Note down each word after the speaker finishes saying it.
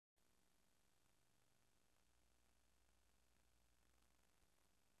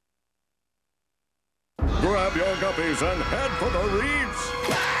Grab your guppies and head for the reefs.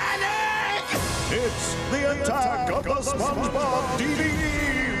 Panic! It's the attack of the SpongeBob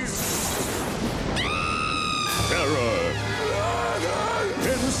DVDs. Terror.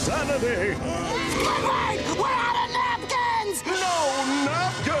 Insanity. Squidward! We're out of napkins! No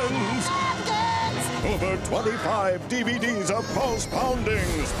napkins! Napkins! Over 25 DVDs of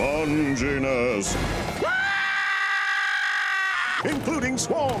pulse-pounding sponginess. Including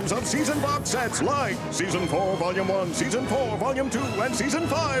swarms of season box sets like Season 4, Volume 1, Season 4, Volume 2, and Season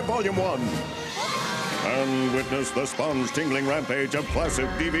 5, Volume 1. And witness the sponge-tingling rampage of classic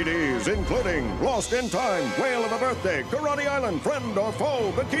DVDs, including Lost in Time, Whale of a Birthday, Karate Island, Friend or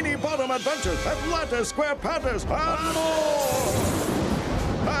Foe, Bikini Bottom Adventures, Atlantis, SquarePants, and more!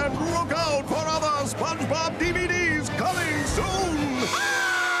 And look out for other SpongeBob DVDs coming soon!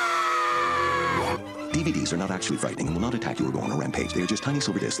 DVDs are not actually frightening and will not attack you or go on a rampage. They are just tiny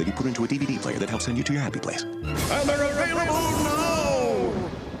silver discs that you put into a DVD player that helps send you to your happy place. And they're available now!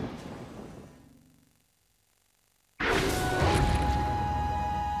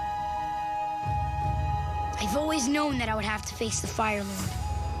 I've always known that I would have to face the Fire Lord,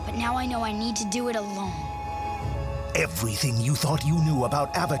 but now I know I need to do it alone. Everything you thought you knew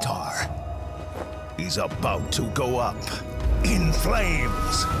about Avatar is about to go up in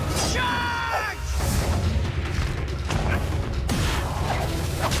flames.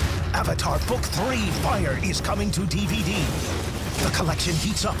 Avatar Book 3 Fire is coming to DVD. The collection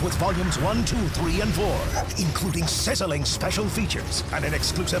heats up with volumes 1, 2, 3, and 4, including sizzling special features and an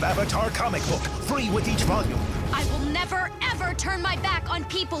exclusive Avatar comic book, free with each volume. I will never, ever turn my back on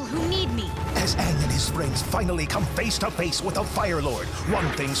people who need me. As Aang and his friends finally come face to face with the Fire Lord, one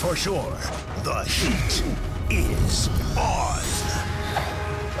thing's for sure: the heat is on.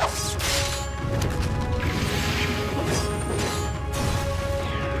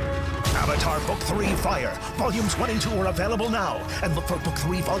 Avatar Book 3 Fire. Volumes 1 and 2 are available now. And look for Book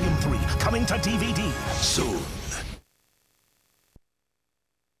 3 Volume 3 coming to DVD soon.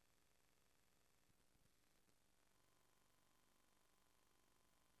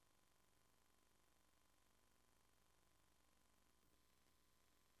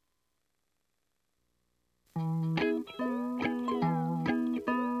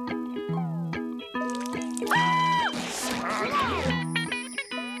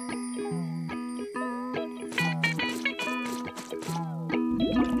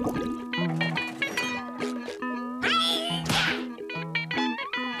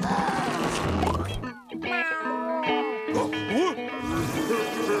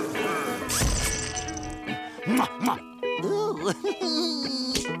 Ooh.